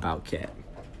attribute about Kit?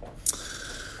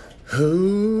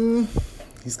 Oh,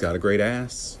 he's got a great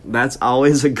ass. That's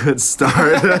always a good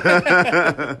start.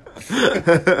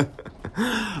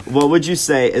 What would you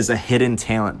say is a hidden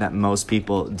talent that most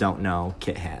people don't know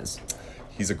Kit has?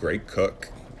 He's a great cook.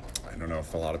 I don't know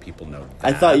if a lot of people know that.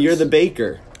 I thought you're the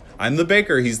baker. I'm the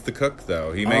baker. He's the cook,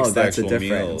 though. He makes the that's a actual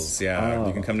difference. meals. Yeah, Oh.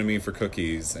 you can come to me for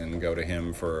cookies and go to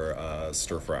him for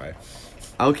stir fry.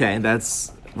 Okay,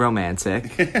 that's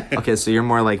romantic. Okay, so you're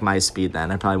more like my speed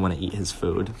then. I probably want to eat his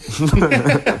food.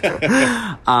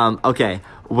 Okay,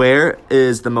 where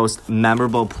is the most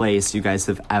memorable place you guys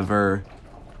have ever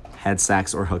had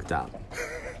sex or hooked up?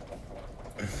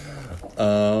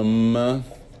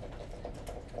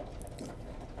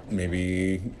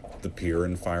 Maybe the pier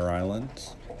in Fire Island.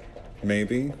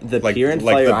 Maybe The pier in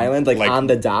Fire Island, like on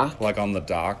the dock? Like on the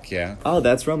dock, yeah. Oh,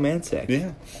 that's romantic.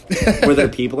 Yeah. Were there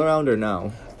people around or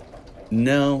no?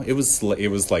 No, it was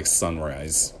like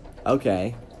sunrise.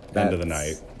 Okay. End of the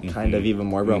That's night. Kind of even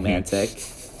more romantic.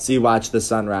 So you watch the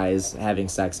sunrise having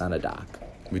sex on a dock.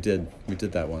 We did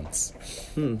that once.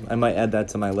 I might add that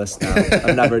to my list now.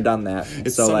 I've never done that.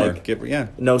 It's so summer. like Yeah.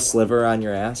 no sliver on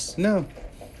your ass? No.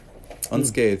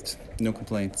 Unscathed. No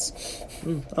complaints.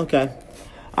 Okay.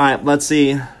 All right, let's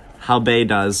see how Bay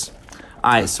does.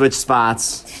 All right, switch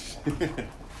spots.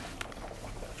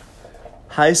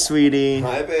 Hi, sweetie.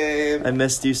 Hi, babe. I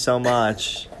missed you so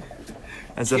much.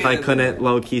 As if I couldn't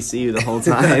low-key see you the whole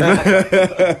time.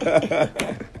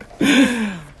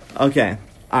 Okay.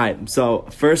 All right, so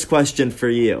first question for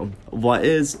you. What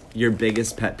is your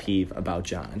biggest pet peeve about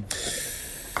John?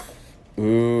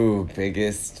 Ooh,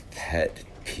 biggest pet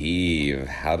peeve.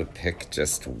 How to pick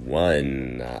just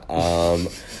one.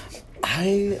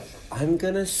 I'm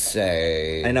gonna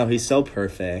say I know, he's so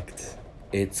perfect.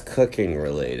 it's cooking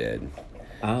related.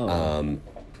 Oh.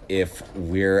 If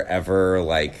we're ever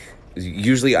like,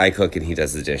 usually I cook and he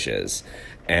does the dishes,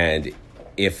 and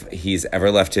if he's ever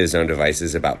left to his own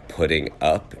devices about putting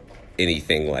up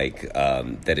anything like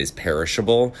that is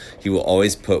perishable, he will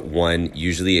always put one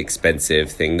usually expensive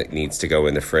thing that needs to go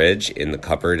in the fridge in the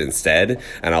cupboard instead,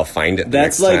 and I'll find it the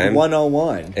That's next like time.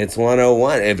 101. It's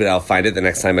 101, but I'll find it the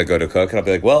next time I go to cook, and I'll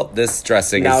be like, well, this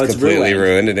dressing Now is it's completely ruined.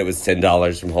 ruined, and it was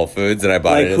 $10 from Whole Foods, and I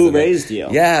bought Like, it. who as raised you?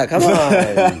 Yeah, come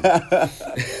on.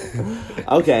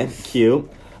 Okay,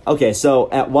 cute. Okay, so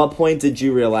at what point did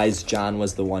you realize John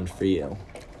was the one for you?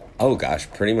 Oh gosh,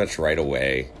 pretty much right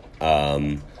away.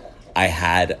 I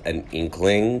had an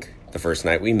inkling the first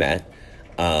night we met,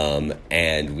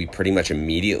 and we pretty much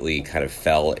immediately kind of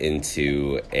fell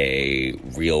into a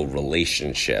real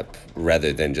relationship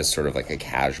rather than just sort of like a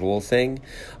casual thing.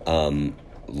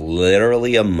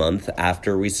 Literally a month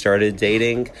after we started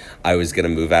dating, I was going to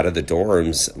move out of the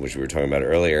dorms, which we were talking about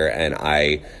earlier, and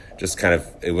I just kind of,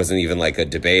 it wasn't even like a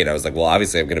debate. I was like, well,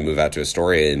 obviously I'm going to move out to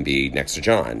Astoria and be next to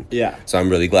John. Yeah. So I'm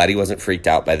really glad he wasn't freaked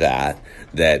out by that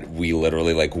we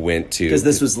literally like went to... Because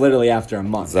this was literally after a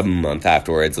month. a month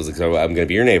afterwards. I was like, so I'm going to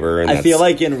be your neighbor. And I feel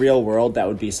like in real world that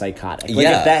would be psychotic. Like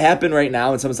Yeah. if that happened right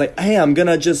now and someone's like, hey, I'm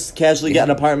gonna just casually get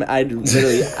an apartment, I'd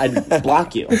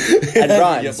block you. I'd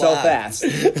run You so block. fast.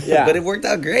 Yeah. But it worked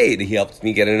out great. He helped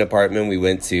me get an apartment. We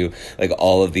went to like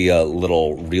all of the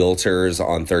little realtors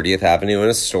on 30th Avenue in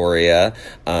Astoria,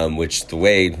 which the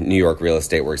way New York real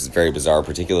estate works is very bizarre,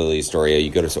 particularly Astoria.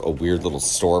 You go to a weird little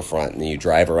storefront and you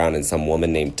drive around in some woman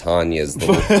named Tanya's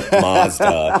little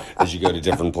Mazda as you go to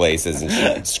different places, and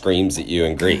she screams at you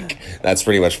in Greek. That's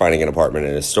pretty much finding an apartment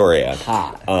in Astoria.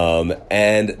 Hot.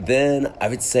 And then I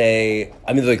would say,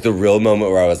 I mean, like the real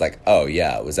moment where I was like, oh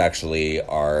yeah, it was actually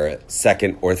our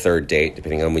second or third date,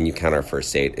 depending on when you count our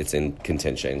first date. It's in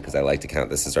contention because I like to count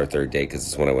this as our third date because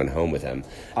it's when I went home with him. It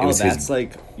Oh, was that's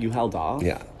like, you held off?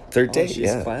 yeah. Third date, she's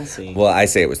yeah. classy. Well, I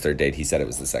say it was third date. He said it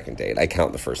was the second date. I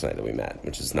count the first night that we met,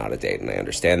 which is not a date, and I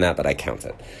understand that, but I count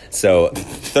it. So,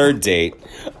 third date,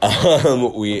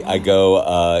 I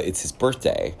go. It's his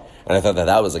birthday, and I thought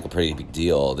that was like a pretty big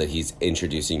deal that he's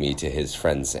introducing me to his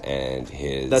friends and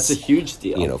his. That's a huge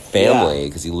deal. Family,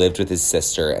 because he lived with his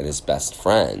sister and his best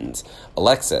friend,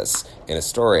 Alexis, in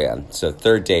Astoria. So,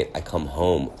 third date, I come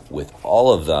home with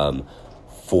all of them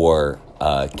for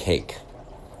cake.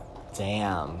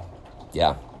 Damn.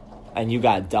 Yeah. And you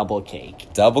got double cake.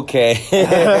 Double cake.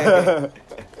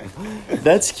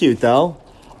 That's cute, though.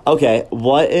 Okay,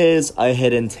 what is a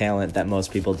hidden talent that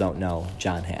most people don't know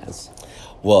John has?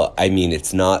 Well, I mean,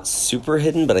 it's not super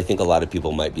hidden, but I think a lot of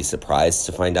people might be surprised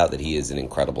to find out that he is an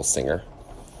incredible singer.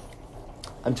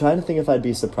 I'm trying to think if I'd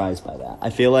be surprised by that.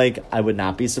 I feel like I would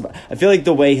not be surprised. I feel like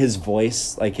the way his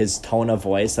voice, like his tone of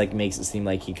voice, like makes it seem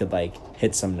like he could like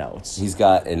hit some notes. He's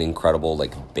got an incredible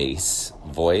like bass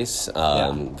voice,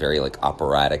 very like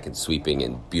operatic and sweeping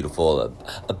and beautiful,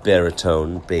 a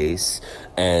baritone bass.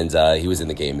 And he was in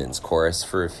the Gay Men's Chorus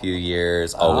for a few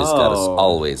years. Always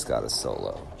got a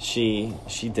solo. She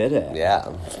did it.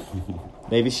 Yeah.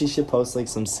 Maybe she should post like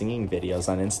some singing videos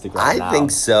on Instagram. I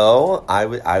think so.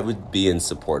 I would be in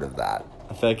support of that.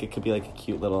 I feel like it could be like a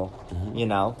cute little,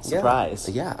 surprise.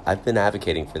 Yeah, I've been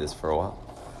advocating for this for a while.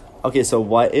 Okay, so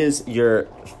what is your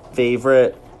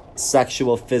favorite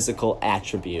sexual physical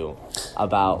attribute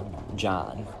about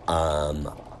John? I'm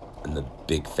a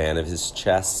big fan of his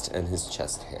chest and his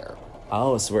chest hair.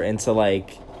 Oh, so we're into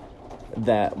like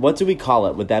that. What do we call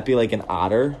it? Would that be like an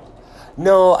otter?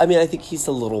 No, I mean, I think he's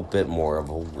a little bit more of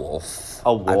a wolf.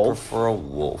 A wolf? I prefer a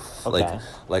wolf. Okay.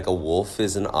 Like a wolf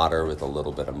is an otter with a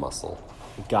little bit of muscle.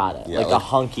 Got it. Yeah, like a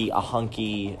hunky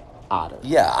otter.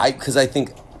 Yeah, because I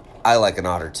think I like an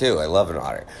otter too. I love an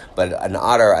otter. But an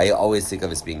otter, I always think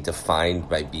of as being defined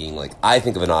by being like, I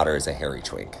think of an otter as a hairy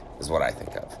twink, is what I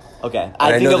think of. Okay.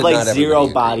 I think know of that like not zero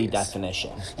everybody body agrees.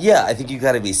 definition. Yeah, I think you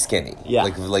got to be skinny. Yeah.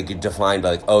 Like you're defined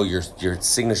by like, oh, your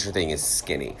signature thing is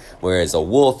skinny. Whereas a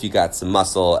wolf, you got some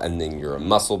muscle, and then you're a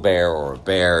muscle bear or a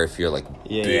bear if you're like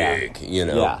big, you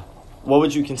know. Yeah. What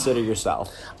would you consider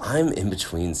yourself? I'm in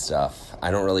between stuff. I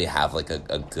don't really have like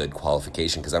a good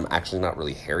qualification because I'm actually not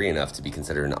really hairy enough to be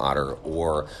considered an otter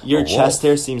or Your a wolf. chest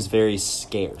hair seems very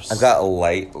scarce. I've got a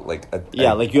light like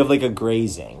like you have like a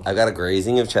grazing. I've got a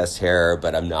grazing of chest hair,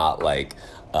 but I'm not like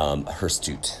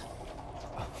hirsute.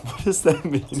 What does that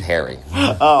mean? It's hairy.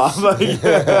 Oh, I'm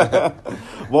like,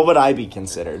 what would I be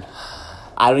considered?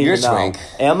 I don't You're even a know. twink.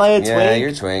 Am I a twink? Yeah, you're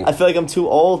a twink. I feel like I'm too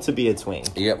old to be a twink.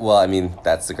 Yeah, well, I mean,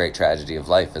 that's the great tragedy of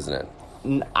life, isn't it?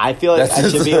 I feel like I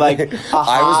should be like a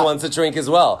I was hot- once a twink as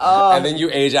well, and then you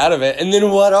age out of it, and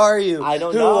then what are you? I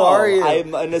don't Who know. are you?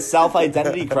 I'm in a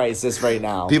self-identity crisis right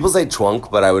now. People say twunk,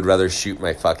 but I would rather shoot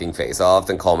my fucking face off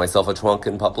than call myself a twunk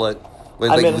in public.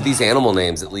 With these animal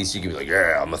names, at least you can be like,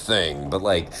 yeah, I'm a thing. But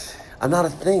like, I'm not a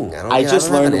thing. I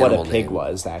just don't have learned an what a animal pig name.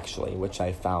 was, actually, which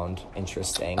I found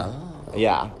interesting. Oh.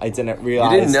 Yeah, I didn't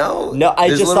realize. You didn't know? No, I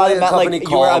There's just thought literally it a meant company like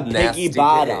you were a called piggy Nasty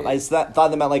bottom. Pig.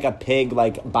 Thought it meant like a pig,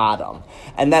 like bottom.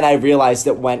 And then I realized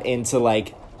it went into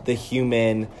like the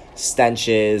human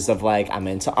stenches of like, I'm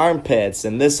into armpits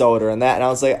and this odor and that. And I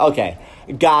was like, okay,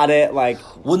 got it. Like,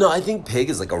 Well, no, I think pig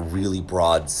is like a really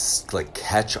broad, like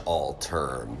catch-all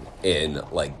term in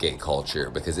like gay culture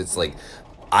because it's like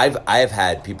I've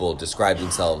had people describe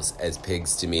themselves as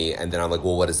pigs to me, and then I'm like,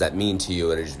 well, what does that mean to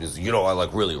you? And it just goes, I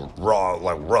like really raw,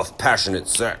 like rough, passionate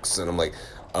sex, and I'm like,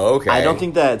 oh, okay. I don't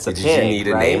think that's a Did pig, you need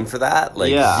a right? name for that?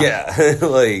 Like, Yeah.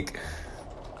 like.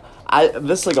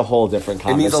 this is like a whole different It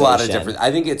conversation. means a lot of different.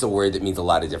 I think it's a word that means a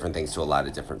lot of different things to a lot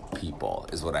of different people.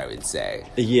 Is what I would say.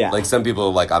 Yeah. Like some people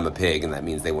are like, I'm a pig, and that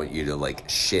means they want you to like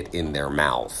shit in their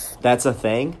mouth. That's a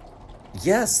thing?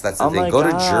 Yes, that's the Oh thing. my Go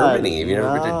God, to Germany. Have you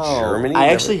never been to no. Germany? I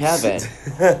Never- actually haven't.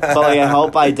 But like, I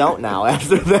hope I don't now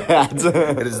after that.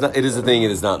 It is not. It is a thing. It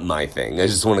is not my thing. I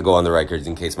just want to go on the record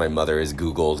in case my mother has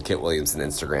Googled Kit Williamson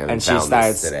Instagram and And she found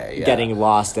starts this today. Yeah. getting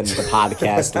lost in the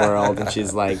podcast world, and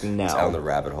she's like, down the no.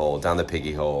 rabbit hole, down the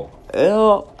piggy hole.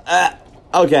 Ew.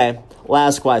 Okay,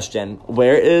 last question.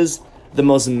 Where is the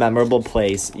most memorable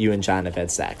place you and John have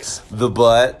had sex? The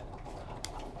butt.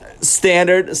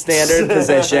 Standard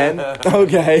position.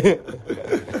 Okay.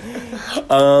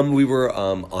 We were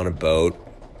on a boat.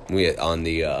 We on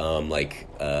the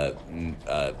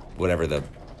whatever the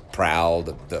prow,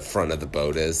 the front of the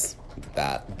boat is.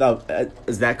 That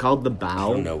Is that called the I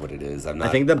bow? don't know what it is. I'm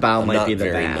not. think the bow I'm might not be the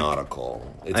very back. nautical.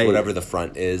 It's I- whatever the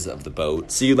front is of the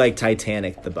boat. So you like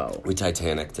Titanic the boat? We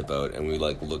Titanic the boat and we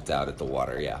like looked out at the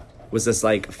water. Yeah. Was this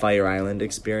like Fire Island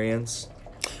experience?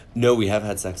 No, we have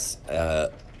had sex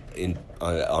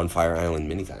on Fire Island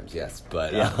many times, yes.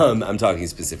 But Yeah. I'm talking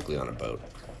specifically on a boat.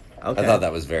 Okay. I thought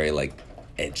that was very, like,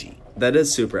 edgy. That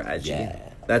is super edgy. Yeah.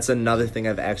 That's another thing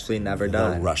I've actually never The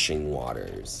done. rushing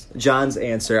waters. John's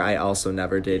answer, I also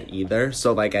never did either.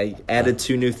 So, like, I added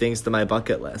 2 new things to my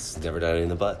bucket list. Never done it in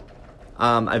the butt.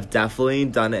 I've definitely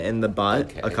done it in the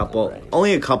butt Okay, alright.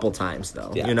 only a couple times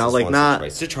though. Yeah, you know, just like once or not.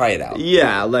 twice, to try it out.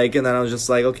 Yeah, like, and then I was just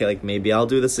like, okay, like maybe I'll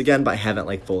do this again, but I haven't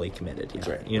like fully committed yet.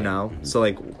 Right, you right. know, Mhm. so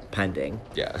like pending.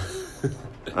 Yeah. All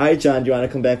right, John, do you want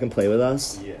to come back and play with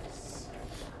us? Yes.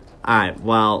 All right.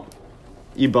 Well,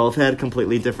 you both had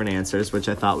completely different answers, which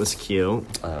I thought was cute.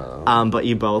 But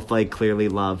you both like clearly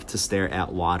love to stare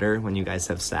at water when you guys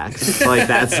have sex. Like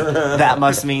that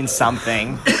must mean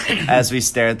something as we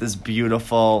stare at this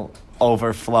beautiful,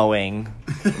 overflowing,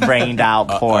 rained out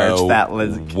porch that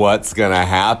was. What's gonna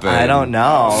happen? I don't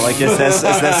know. Like, is this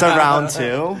a round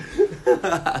 2?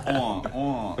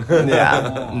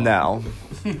 Yeah. No.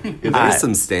 There's I-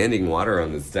 some standing water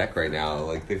on this deck right now.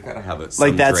 Like, they've got to have it.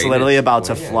 Like, that's literally about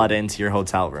to plan. flood into your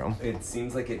hotel room. It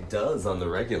seems like it does on the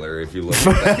regular if you look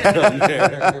at that down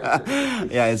there.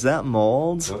 Yeah, is that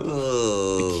mold?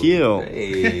 Ugh, Cute.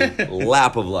 A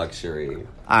lap of luxury. All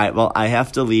right, well, I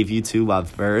have to leave you 2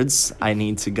 lovebirds. I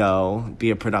need to go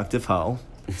be a productive hoe.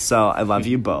 So I love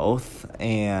you both,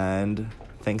 and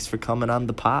thanks for coming on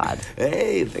the pod.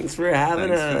 Hey, thanks for having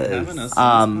Thanks us. for having us.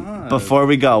 on this pod. Before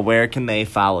we go, where can they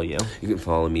follow you? You can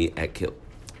follow me at Kit.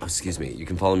 Excuse me. You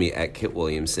can follow me at Kit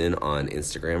Williamson on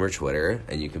Instagram or Twitter,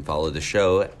 and you can follow the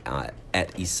show at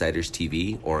Eastsiders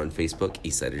TV or on Facebook,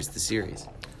 Eastsiders the series.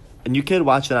 And you could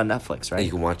watch it on Netflix, And right?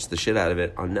 you can watch the shit out of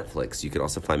it on Netflix. You can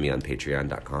also find me on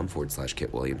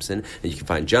patreon.com/Kit Williamson, and you can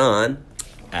find John.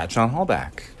 At John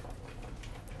Hallback.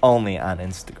 Only on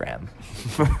Instagram.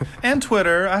 And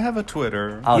Twitter. I have a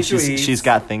Twitter. Oh, He tweets. she's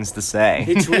got things to say.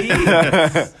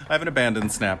 tweets. I haven't abandoned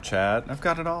Snapchat. I've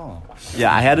got it all.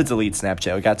 Yeah, I had to delete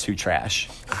Snapchat. We got too trash.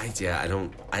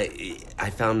 I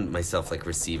found myself like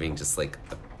receiving just like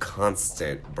a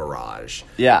constant barrage.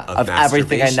 Yeah, of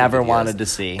everything I masturbation never videos. wanted to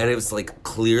see. And it was like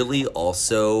clearly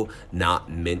also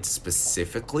not meant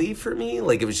specifically for me.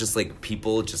 Like it was just like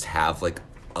people just have like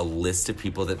a list of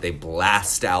people that they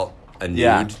blast out a nude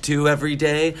Yeah. to every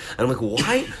day. And I'm like,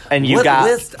 why? And you what got-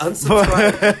 list?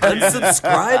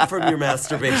 Unsubscribe from your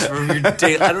masturbation, from your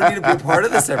day. I don't need to be a part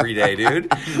of this every day, dude.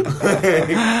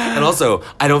 And also,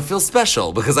 I don't feel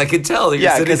special because I can tell that you're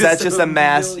Yeah, sending because this that's to just a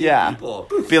mass. million Yeah. people.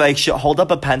 Be like, hold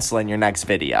up a pencil in your next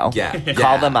video. Yeah, Call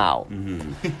yeah. them out.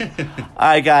 All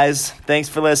right, guys. Thanks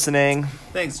for listening.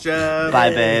 Thanks, Jeff. Bye,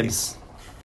 babes.